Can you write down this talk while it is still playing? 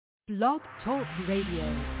Blog Talk Radio.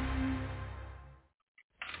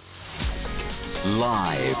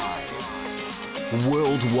 Live.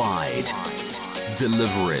 Worldwide.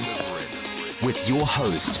 Deliverance. With your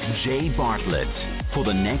host, Jay Bartlett. For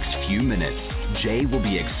the next few minutes, Jay will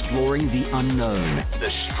be exploring the unknown, the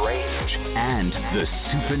strange, and the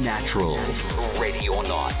supernatural. Ready or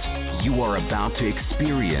not, you are about to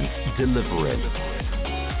experience deliverance.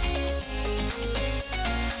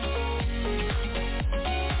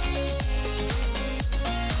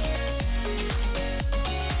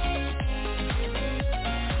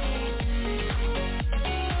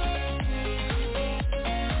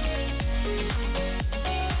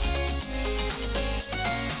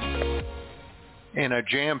 In a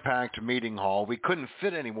jam-packed meeting hall, we couldn't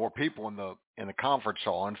fit any more people in the conference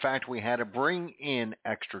hall. In fact, we had to bring in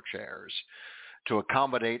extra chairs to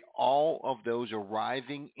accommodate all of those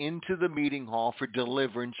arriving into the meeting hall for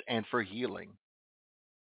deliverance and for healing.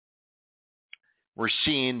 We're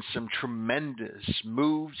seeing some tremendous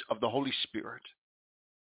moves of the Holy Spirit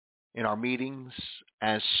in our meetings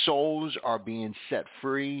as souls are being set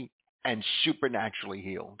free and supernaturally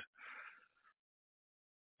healed.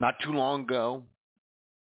 Not too long ago,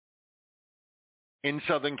 in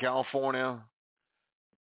Southern California,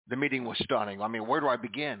 the meeting was stunning. I mean, where do I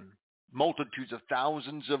begin? Multitudes of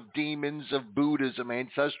thousands of demons of Buddhism,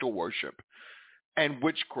 ancestral worship, and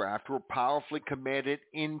witchcraft were powerfully commanded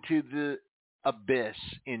into the abyss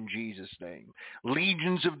in Jesus' name.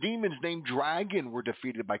 Legions of demons named Dragon were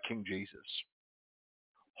defeated by King Jesus.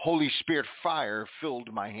 Holy Spirit fire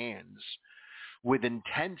filled my hands with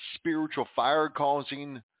intense spiritual fire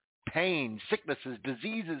causing pain, sicknesses,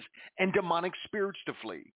 diseases, and demonic spirits to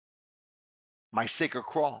flee. My sacred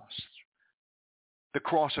cross, the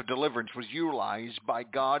cross of deliverance, was utilized by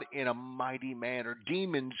God in a mighty manner.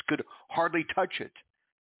 Demons could hardly touch it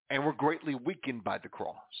and were greatly weakened by the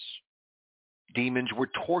cross. Demons were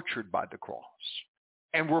tortured by the cross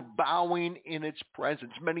and were bowing in its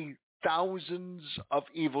presence. Many thousands of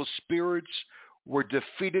evil spirits were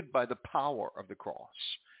defeated by the power of the cross.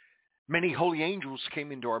 Many holy angels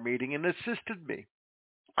came into our meeting and assisted me.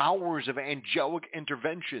 Hours of angelic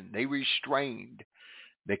intervention. They restrained.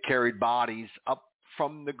 They carried bodies up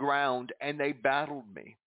from the ground and they battled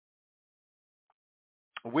me.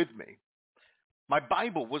 With me. My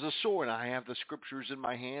Bible was a sword. I have the scriptures in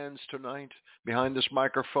my hands tonight. Behind this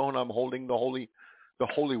microphone, I'm holding the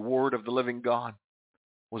holy word of the living God.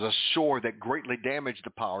 It was a sword that greatly damaged the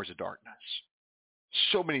powers of darkness.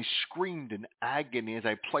 So many screamed in agony as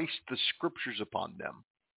I placed the scriptures upon them.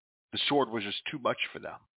 The sword was just too much for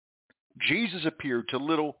them. Jesus appeared to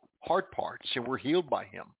little heart parts and were healed by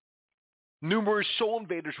him. Numerous soul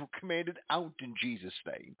invaders were commanded out in Jesus'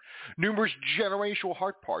 name. Numerous generational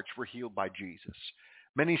heart parts were healed by Jesus.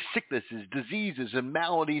 Many sicknesses, diseases, and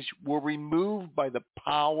maladies were removed by the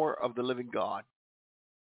power of the living God.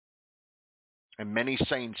 And many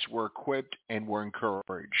saints were equipped and were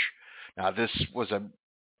encouraged. Now, this was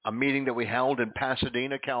a meeting that we held in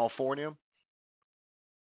Pasadena, California.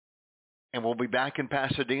 And we'll be back in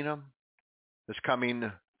Pasadena this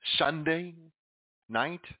coming Sunday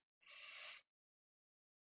night,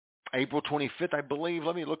 April 25th, I believe.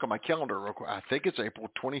 Let me look at my calendar real quick. I think it's April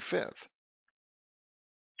 25th.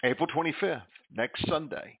 April 25th, next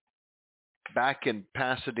Sunday, back in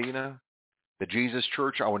Pasadena, the Jesus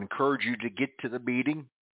Church. I would encourage you to get to the meeting.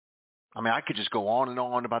 I mean, I could just go on and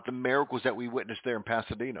on about the miracles that we witnessed there in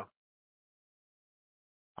Pasadena.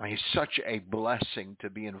 I mean, it's such a blessing to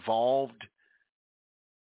be involved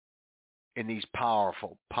in these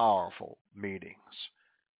powerful, powerful meetings.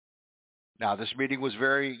 Now, this meeting was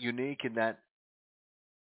very unique in that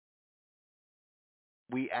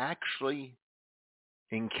we actually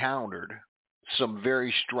encountered some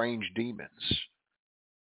very strange demons,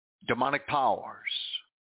 demonic powers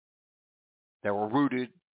that were rooted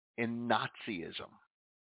in Nazism,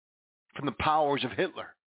 from the powers of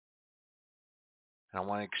Hitler. And I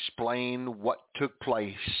want to explain what took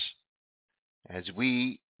place as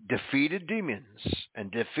we defeated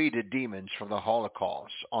demons from the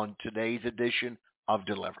Holocaust on today's edition of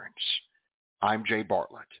Deliverance. I'm Jay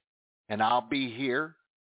Bartlett, and I'll be here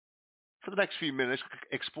for the next few minutes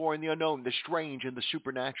exploring the unknown, the strange, and the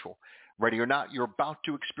supernatural. Ready or not, you're about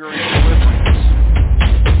to experience deliverance.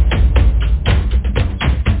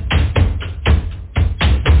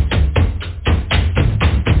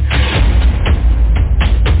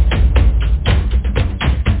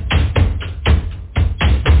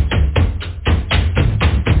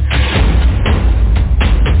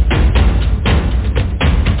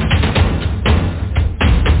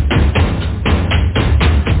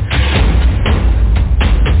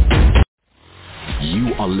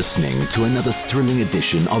 listening to another thrilling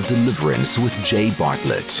edition of Deliverance with Jay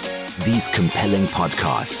Bartlett. These compelling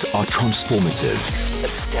podcasts are transformative,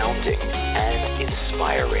 astounding, and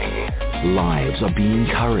inspiring. Lives are being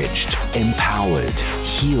encouraged, empowered,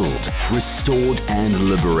 healed, restored, and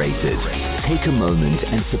liberated. Take a moment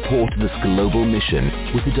and support this global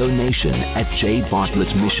mission with a donation at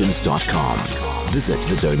jbartlettmissions.com. Visit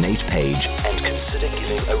the donate page and consider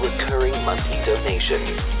giving a recurring monthly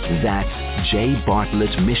donation. That's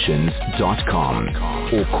jbartlettmissions.com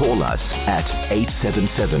or call us at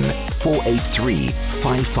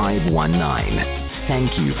 877-483-5519.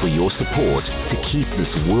 Thank you for your support to keep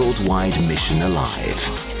this worldwide mission alive.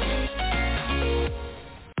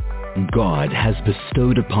 God has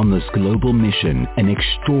bestowed upon this global mission an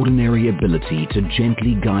extraordinary ability to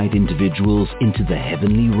gently guide individuals into the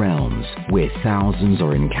heavenly realms, where thousands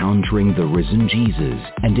are encountering the risen Jesus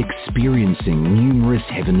and experiencing numerous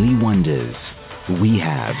heavenly wonders. We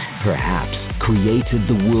have, perhaps, created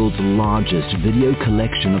the world's largest video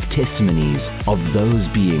collection of testimonies of those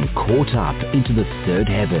being caught up into the third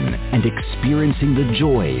heaven and experiencing the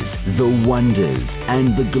joys, the wonders,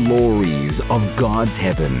 and the glories of God's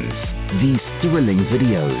heavens. These thrilling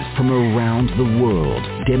videos from around the world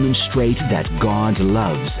demonstrate that God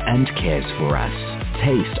loves and cares for us.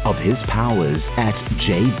 Taste of his powers at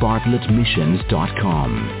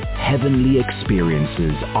jbartlettmissions.com. Heavenly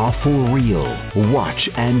experiences are for real. Watch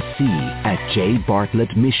and see at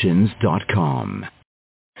jbartlettmissions.com.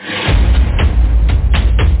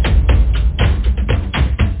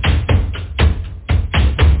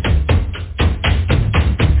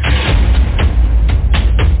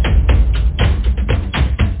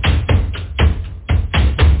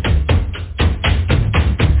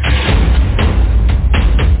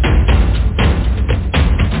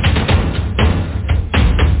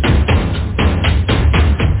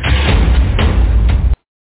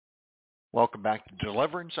 Welcome back to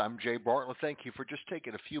Deliverance. I'm Jay Bartlett. Thank you for just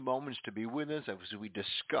taking a few moments to be with us as we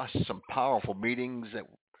discuss some powerful meetings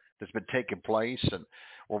that's been taking place. And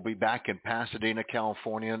we'll be back in Pasadena,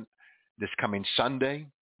 California this coming Sunday.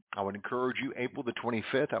 I would encourage you, April the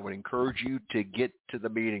 25th, I would encourage you to get to the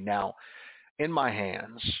meeting. Now, in my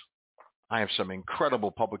hands, I have some incredible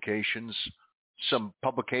publications, some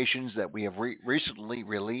publications that we have recently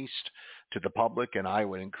released to the public, and I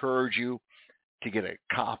would encourage you to get a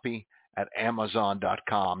copy at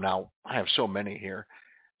Amazon.com. Now, I have so many here,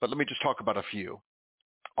 but let me just talk about a few.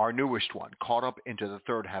 Our newest one, Caught Up into the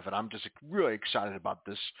Third Heaven. I'm just really excited about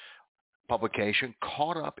this publication,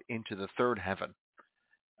 Caught Up into the Third Heaven,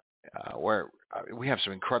 where we have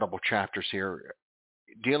some incredible chapters here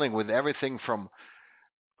dealing with everything from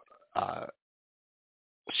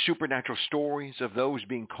supernatural stories of those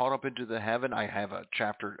being caught up into the heaven. I have a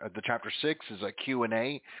chapter, the chapter 6 is a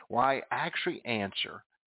Q&A where I actually answer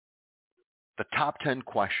the top 10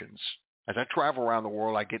 questions. As I travel around the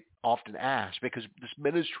world, I get often asked, because this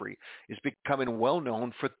ministry is becoming well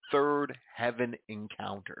known for third heaven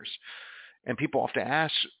encounters. And people often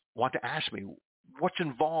want to ask me, what's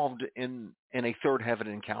involved in a third heaven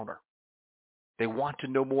encounter? They want to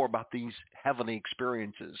know more about these heavenly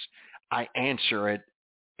experiences. I answer it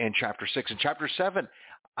in chapter 6. In chapter 7,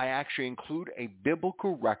 I actually include a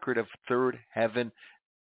biblical record of third heaven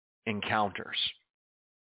encounters,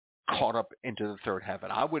 caught up into the third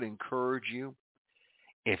heaven. I would encourage you,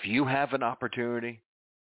 if you have an opportunity,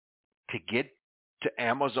 to get to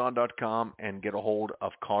Amazon.com and get a hold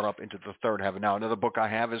of Caught Up into the Third Heaven. Now, another book I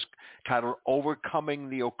have is titled Overcoming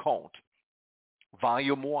the Occult,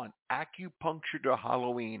 Volume 1, Acupuncture to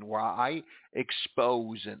Halloween, where I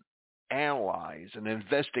expose and analyze and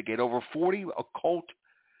investigate over 40 occult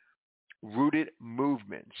rooted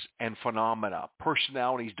movements and phenomena,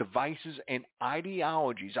 personalities, devices, and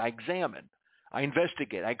ideologies. I examine, I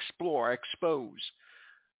investigate, I explore, I expose,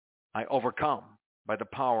 I overcome by the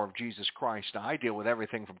power of Jesus Christ. Now, I deal with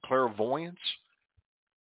everything from clairvoyance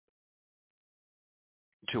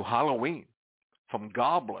to Halloween, from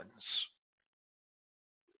goblins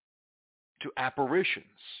to apparitions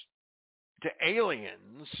to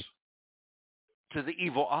aliens to the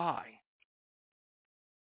evil eye,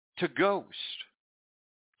 to ghost,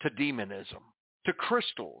 to demonism, to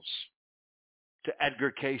crystals, to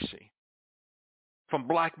Edgar Casey, from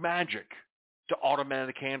black magic to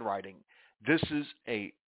automatic handwriting. This is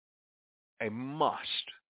a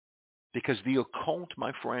must, because the occult,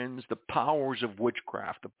 my friends, the powers of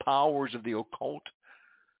witchcraft, the powers of the occult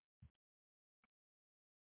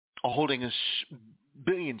are holding us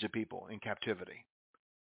billions of people in captivity.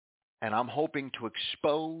 And I'm hoping to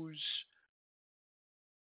expose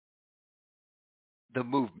the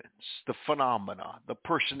movements, the phenomena, the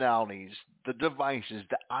personalities, the devices,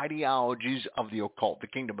 the ideologies of the occult, the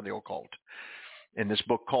kingdom of the occult, in this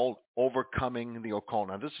book called Overcoming the Occult.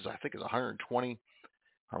 Now, this is, I think, is 120,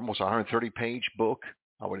 almost 130-page book.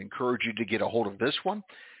 I would encourage you to get a hold of this one.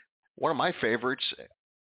 One of my favorites,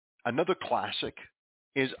 another classic,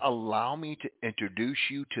 is Allow Me to Introduce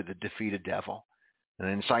You to the Defeated Devil,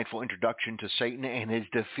 an insightful introduction to Satan and his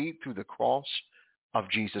defeat through the cross of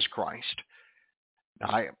Jesus Christ. Now,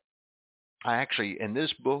 I actually, in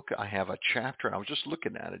this book, I have a chapter, and I was just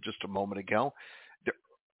looking at it just a moment ago.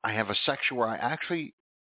 I have a section where I actually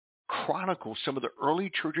chronicle some of the early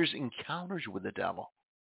church's encounters with the devil.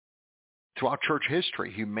 Throughout church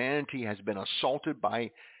history, humanity has been assaulted by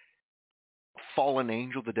fallen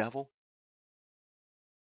angel, the devil.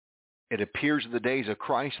 It appears in the days of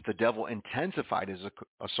Christ the devil intensified his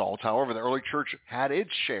assault. However, the early church had its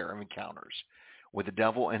share of encounters with the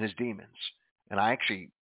devil and his demons. And I actually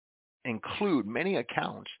include many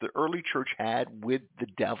accounts the early church had with the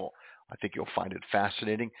devil. I think you'll find it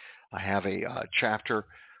fascinating. I have a chapter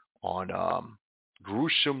on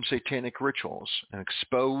gruesome satanic rituals and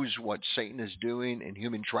expose what Satan is doing in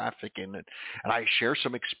human trafficking. And I share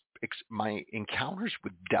some my encounters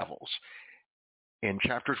with devils. In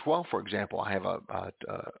chapter 12, for example, I have a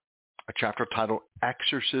chapter titled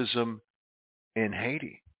Exorcism in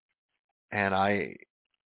Haiti. And I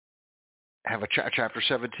have a chapter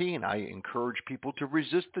 17. I encourage people to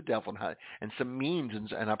resist the devil and some means,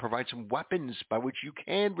 and I provide some weapons by which you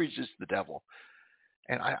can resist the devil.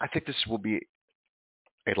 And I think this will be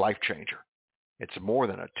a life changer. It's more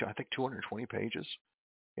than I think 220 pages.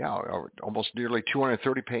 Yeah, almost nearly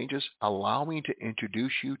 230 pages. Allow Me to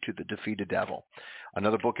Introduce You to the Defeated Devil.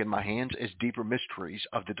 Another book in my hands is Deeper Mysteries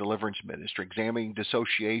of the Deliverance Ministry, examining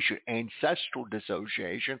dissociation, ancestral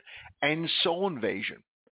dissociation, and soul invasion.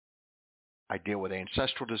 I deal with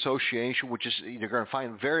ancestral dissociation, which is, you're going to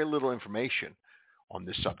find very little information on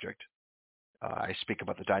this subject. I speak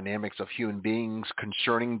about the dynamics of human beings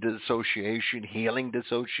concerning dissociation, healing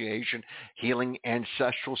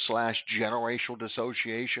ancestral/generational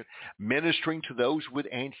dissociation, ministering to those with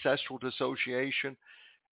ancestral dissociation,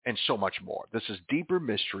 and so much more. This is Deeper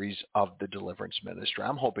Mysteries of the Deliverance Ministry.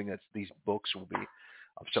 I'm hoping that these books will be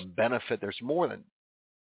of some benefit. There's more than,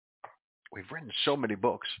 we've written so many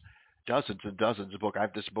books, dozens and dozens of books. I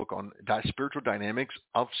have this book on spiritual dynamics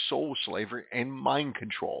of soul slavery and mind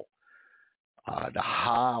control.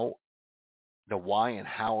 The why and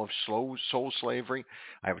how of soul slavery.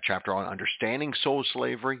 I have a chapter on understanding soul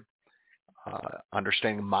slavery,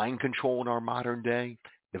 understanding mind control in our modern day,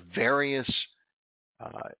 the various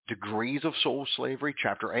degrees of soul slavery.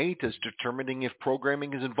 Chapter 8 is determining if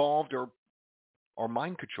programming is involved or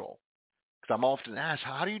mind control. Because I'm often asked,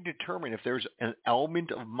 how do you determine if there's an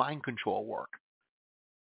element of mind control work?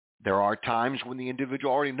 There are times when the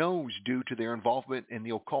individual already knows due to their involvement in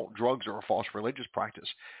the occult, drugs, or a false religious practice.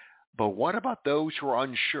 But what about those who are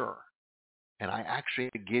unsure? And I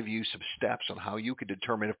actually give you some steps on how you can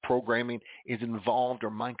determine if programming is involved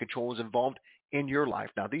or mind control is involved in your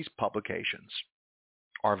life. Now, these publications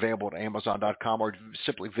are available at Amazon.com, or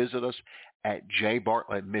simply visit us at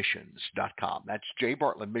jbartlettmissions.com. That's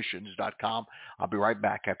jbartlettmissions.com. I'll be right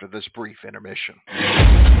back after this brief intermission.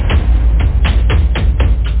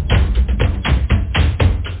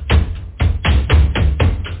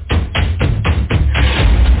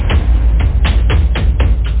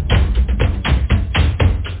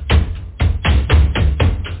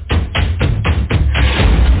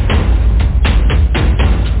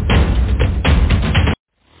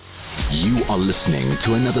 Listening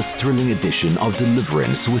to another thrilling edition of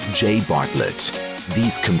Deliverance with Jay Bartlett.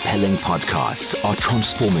 These compelling podcasts are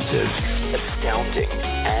transformative, astounding,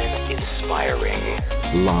 and inspiring.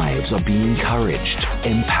 Lives are being encouraged,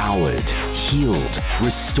 empowered, healed,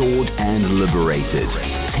 restored, and liberated.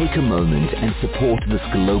 Take a moment and support this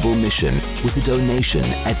global mission with a donation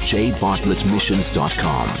at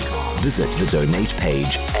jbartlettmissions.com. Visit the donate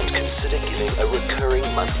page and consider giving a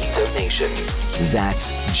recurring monthly donation. That's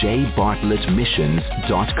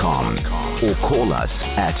jbartlettmissions.com, or call us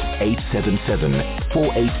at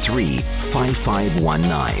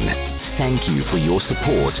 877-483-5519. Thank you for your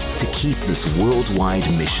support to keep this worldwide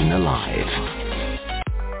mission alive.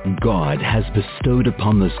 God has bestowed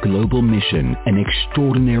upon this global mission an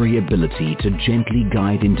extraordinary ability to gently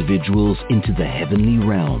guide individuals into the heavenly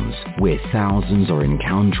realms, where thousands are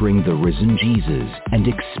encountering the risen Jesus and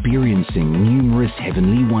experiencing numerous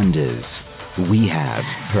heavenly wonders. We have,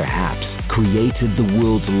 perhaps, created the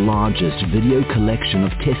world's largest video collection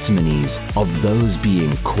of testimonies of those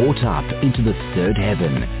being caught up into the third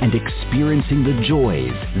heaven and experiencing the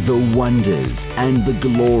joys, the wonders, and the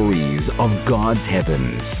glories of God's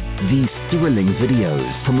heavens. These thrilling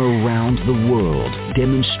videos from around the world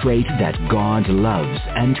demonstrate that God loves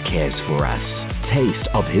and cares for us. Taste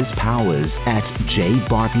of his powers at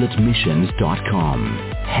jbartlettmissions.com.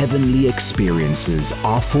 Heavenly experiences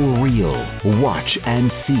are for real. Watch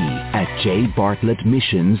and see at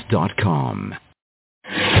jbartlettmissions.com.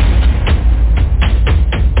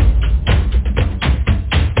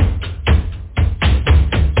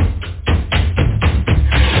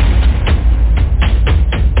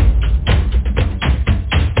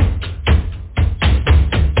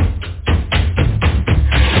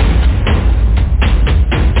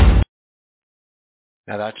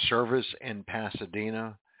 Now that service in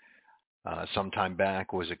Pasadena some time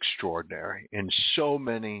back was extraordinary in so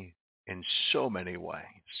many ways.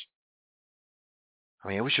 I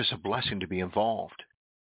mean, it was just a blessing to be involved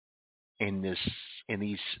in these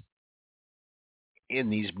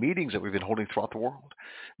meetings that we've been holding throughout the world.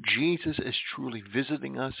 Jesus is truly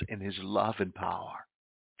visiting us in his love and power.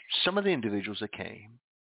 Some of the individuals that came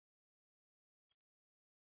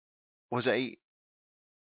was a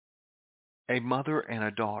mother and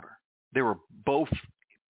a daughter. They were both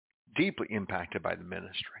deeply impacted by the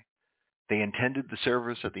ministry. They attended the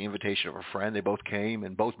service at the invitation of a friend. They both came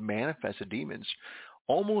and both manifested demons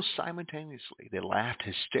almost simultaneously. They laughed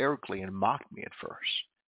hysterically and mocked me at first.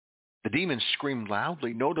 The demons screamed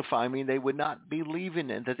loudly, notifying me they would not be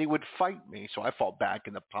leaving and that they would fight me. So I fought back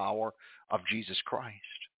in the power of Jesus Christ.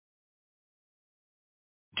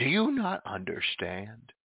 Do you not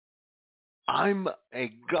understand? I'm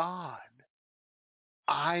a God.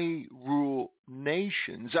 I rule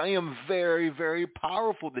nations. I am very, very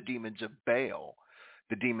powerful. The demons of Baal,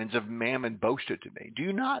 the demons of Mammon boasted to me. Do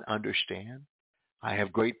you not understand? I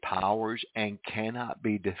have great powers and cannot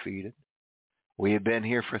be defeated. We have been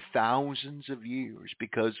here for thousands of years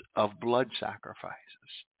because of blood sacrifices.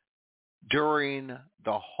 During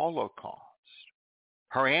the Holocaust,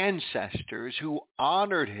 her ancestors who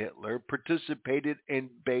honored Hitler participated in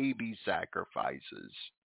baby sacrifices.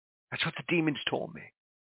 That's what the demons told me.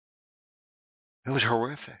 It was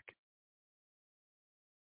horrific.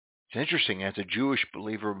 It's interesting, as a Jewish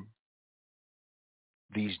believer,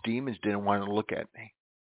 these demons didn't want to look at me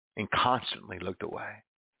and constantly looked away.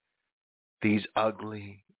 These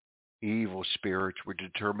ugly, evil spirits were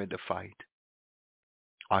determined to fight.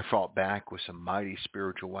 I fought back with some mighty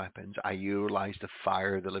spiritual weapons. I utilized the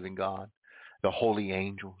fire of the living God, the holy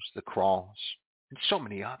angels, the cross, and so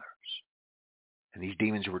many others. And these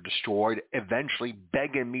demons were destroyed, eventually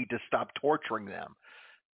begging me to stop torturing them.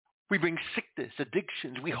 We bring sickness,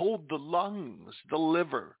 addictions. We hold the lungs, the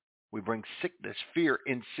liver. We bring sickness, fear,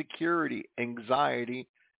 insecurity, anxiety,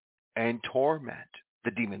 and torment.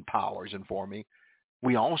 The demon powers inform me.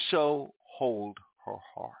 We also hold her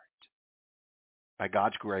heart. By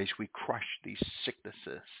God's grace, we crush these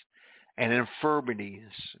sicknesses and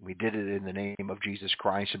infirmities. We did it in the name of Jesus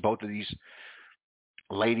Christ. And both of these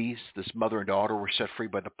ladies, this mother and daughter, were set free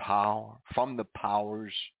by the power, from the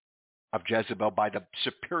powers of Jezebel, by the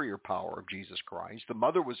superior power of Jesus Christ. The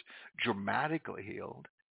mother was dramatically healed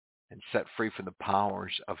and set free from the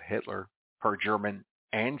powers of Hitler. Her German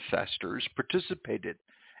ancestors participated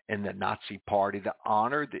in the Nazi Party that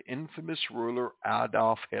honored the infamous ruler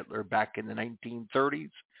Adolf Hitler back in the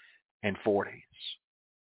 1930s and 40s.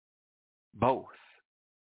 Both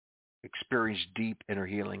experienced deep inner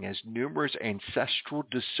healing as numerous ancestral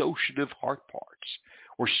dissociative heart parts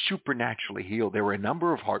were supernaturally healed. There were a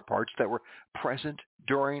number of heart parts that were present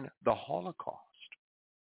during the Holocaust.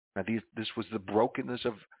 Now, this was the brokenness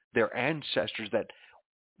of their ancestors that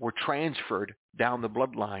were transferred down the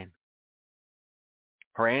bloodline.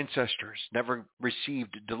 Her ancestors never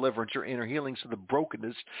received deliverance or inner healing, so the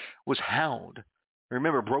brokenness was held.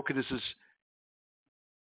 Remember, brokenness is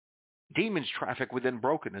demons traffic within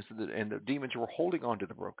brokenness, and the demons were holding on to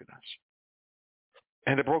the brokenness.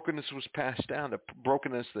 And the brokenness was passed down. The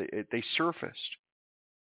brokenness, they surfaced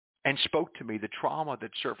and spoke to me. The trauma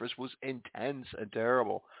that surfaced was intense and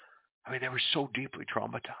terrible. I mean, they were so deeply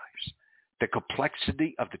traumatized. The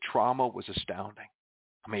complexity of the trauma was astounding.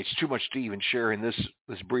 I mean, it's too much to even share in this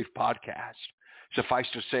brief podcast. Suffice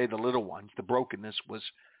to say, the little ones, the brokenness was,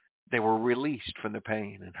 they were released from the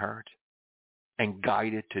pain and hurt and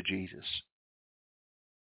guided to Jesus.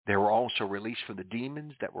 They were also released from the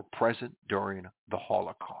demons that were present during the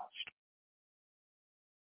Holocaust.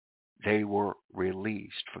 They were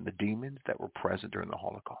released from the demons that were present during the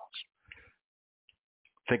Holocaust.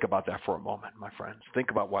 Think about that for a moment, my friends. Think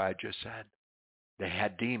about what I just said. They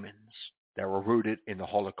had demons that were rooted in the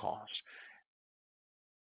Holocaust.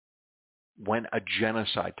 When a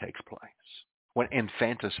genocide takes place, when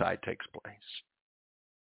infanticide takes place,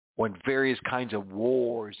 when various kinds of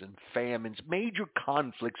wars and famines, major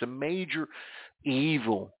conflicts and major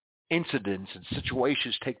evil incidents and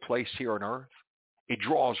situations take place here on earth, it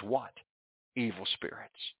draws what? Evil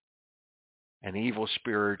spirits. And evil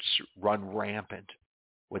spirits run rampant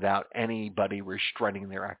without anybody restraining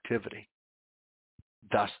their activity.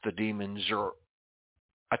 Thus, the demons are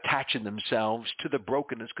attaching themselves to the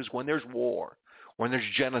brokenness, because when there's war, when there's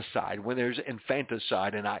genocide, when there's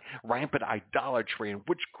infanticide and rampant idolatry and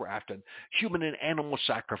witchcraft and human and animal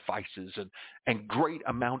sacrifices and great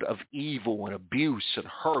amount of evil and abuse and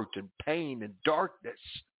hurt and pain and darkness,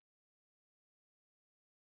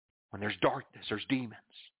 when there's darkness, there's demons.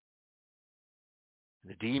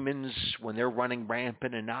 The demons, when they're running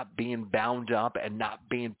rampant and not being bound up and not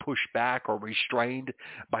being pushed back or restrained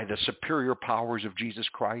by the superior powers of Jesus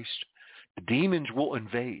Christ, the demons will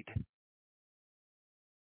invade.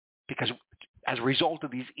 Because as a result of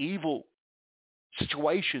these evil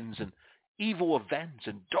situations and evil events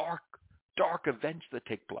and dark events that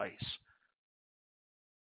take place,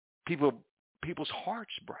 people's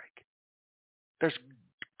hearts break. There's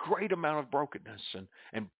great amount of brokenness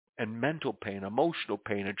and mental pain, emotional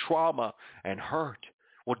pain, and trauma and hurt.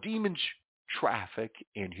 Well, demons traffic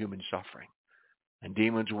in human suffering, and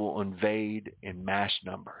demons will invade in mass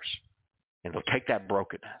numbers, and they'll take that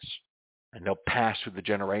brokenness, and they'll pass through the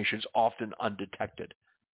generations, often undetected.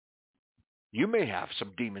 You may have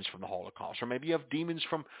some demons from the Holocaust, or maybe you have demons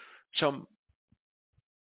from some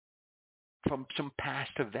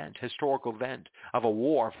past event, historical event of a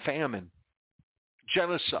war, famine,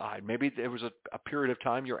 genocide. Maybe there was a period of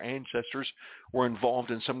time your ancestors were involved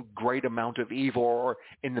in some great amount of evil, or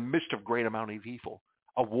in the midst of great amount of evil,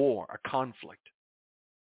 a war, a conflict,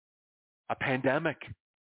 a pandemic.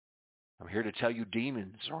 I'm here to tell you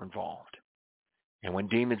demons are involved. And when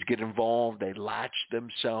demons get involved, they latch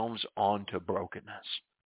themselves onto brokenness.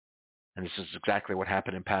 And this is exactly what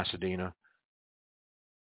happened in Pasadena.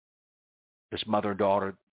 This mother and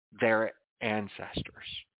daughter, their ancestors.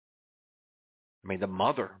 I mean, the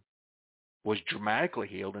mother was dramatically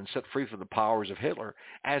healed and set free from the powers of Hitler,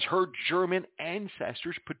 as her German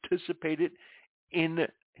ancestors participated in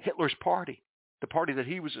Hitler's party, the party that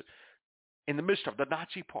he was in the midst of, the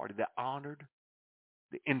Nazi party that honored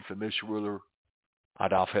the infamous ruler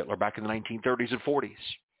Adolf Hitler back in the 1930s and 40s.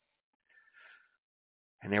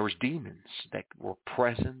 And there was demons that were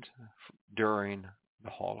present during the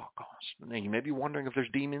Holocaust. Now, you may be wondering if there's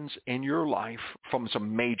demons in your life from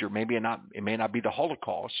some major, it may not be the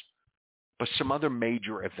Holocaust, but some other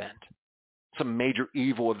major event, some major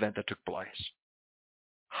evil event that took place.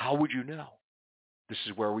 How would you know? This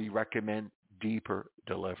is where we recommend deeper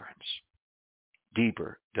deliverance.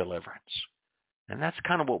 Deeper deliverance. And that's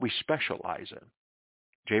kind of what we specialize in.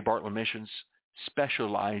 Jay Bartlett Missions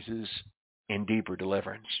specializes in deeper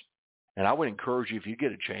deliverance. And I would encourage you, if you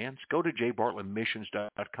get a chance, go to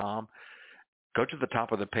jaybartlettmissions.com. Go to the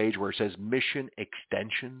top of the page where it says Mission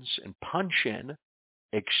Extensions and punch in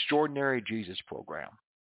Extraordinary Jesus Program.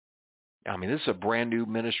 I mean, this is a brand new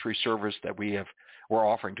ministry service that we're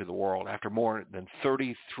offering to the world after more than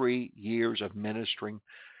 33 years of ministering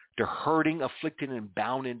to hurting, afflicted, and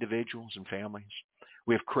bound individuals and families.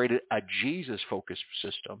 We have created a Jesus-focused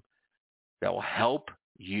system that will help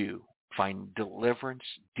you find deliverance,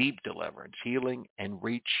 deep deliverance, healing, and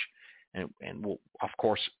reach, and will, of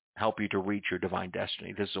course, help you to reach your divine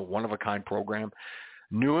destiny. This is a one-of-a-kind program.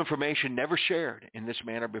 New information never shared in this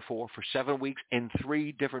manner before. For 7 weeks in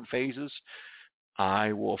 3 different phases,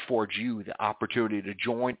 I will afford you the opportunity to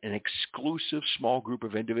join an exclusive small group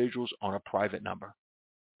of individuals on a private number.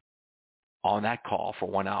 On that call for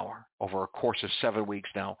 1 hour over a course of 7 weeks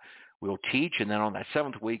now, we'll teach, and then on that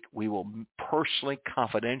 7th week, we will personally,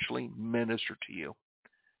 confidentially minister to you.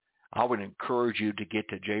 I would encourage you to get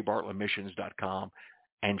to jaybartlettmissions.com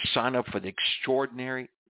and sign up for the Extraordinary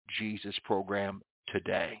Jesus Program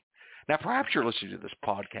today. Now, perhaps you're listening to this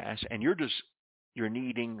podcast and you're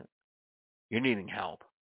needing help.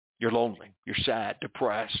 You're lonely. You're sad,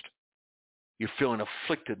 depressed. You're feeling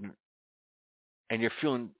afflicted, and you're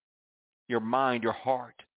feeling your mind, your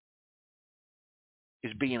heart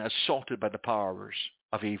is being assaulted by the powers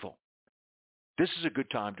of evil. This is a good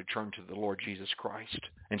time to turn to the Lord Jesus Christ.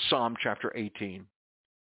 In Psalm chapter 18,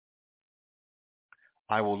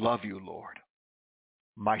 I will love you, Lord,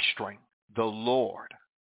 my strength. The Lord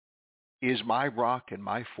is my rock and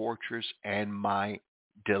my fortress and my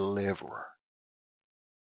deliverer.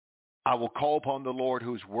 I will call upon the Lord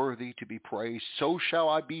who is worthy to be praised. So shall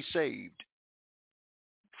I be saved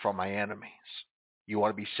from my enemies. You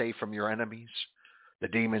want to be saved from your enemies? The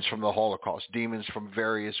demons from the Holocaust, demons from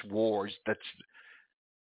various wars that's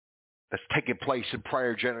taken place in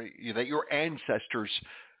prior generations, that your ancestors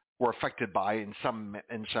were affected by in some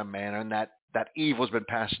manner, and that evil has been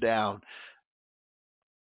passed down.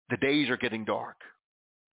 The days are getting dark.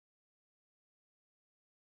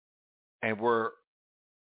 And we're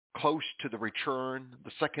close to the return,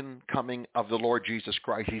 the second coming of the Lord Jesus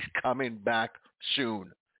Christ. He's coming back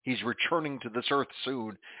soon. He's returning to this earth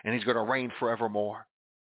soon, and he's going to reign forevermore.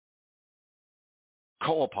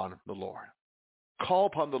 Call upon the Lord. Call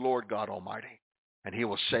upon the Lord God Almighty, and he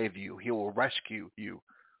will save you. He will rescue you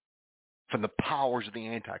from the powers of the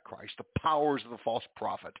Antichrist, the powers of the false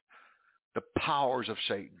prophet, the powers of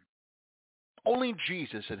Satan. Only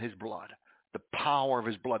Jesus and his blood, the power of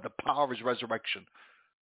his blood, the power of his resurrection.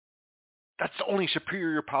 That's the only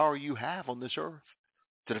superior power you have on this earth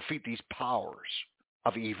to defeat these powers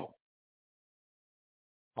of evil.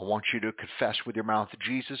 I want you to confess with your mouth that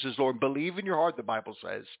Jesus is Lord. Believe in your heart, the Bible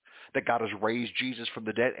says, that God has raised Jesus from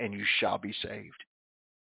the dead, and you shall be saved.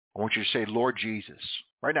 I want you to say, Lord Jesus,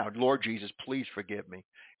 right now, Lord Jesus, please forgive me.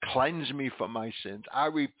 Cleanse me from my sins. I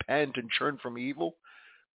repent and turn from evil,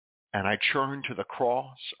 and I turn to the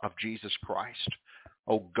cross of Jesus Christ.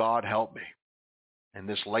 Oh, God, help me in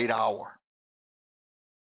this late hour.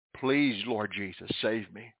 Please, Lord Jesus,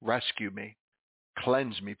 save me, rescue me,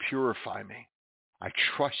 cleanse me, purify me. I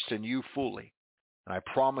trust in you fully, and I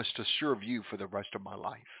promise to serve you for the rest of my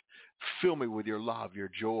life. Fill me with your love, your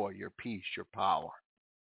joy, your peace, your power.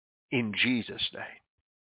 In Jesus' name.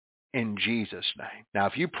 In Jesus' name. Now,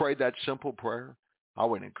 if you prayed that simple prayer, I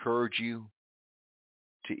would encourage you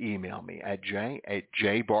to email me at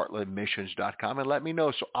jay@jaybartlettmissions.com and let me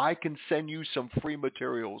know so I can send you some free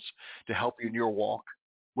materials to help you in your walk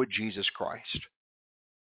with Jesus Christ.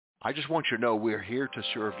 I just want you to know we're here to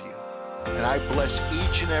serve you. And I bless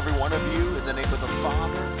each and every one of you in the name of the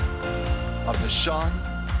Father, of the Son,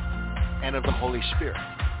 and of the Holy Spirit.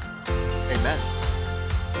 Amen.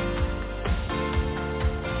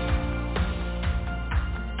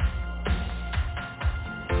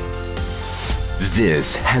 This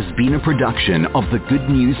has been a production of the Good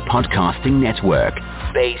News Podcasting Network,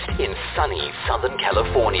 based in sunny Southern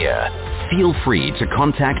California. Feel free to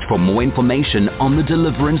contact for more information on the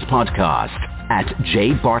Deliverance podcast at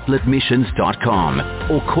jaybartlettmissions.com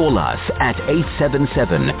or call us at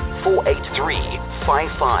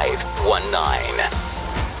 877-483-5519.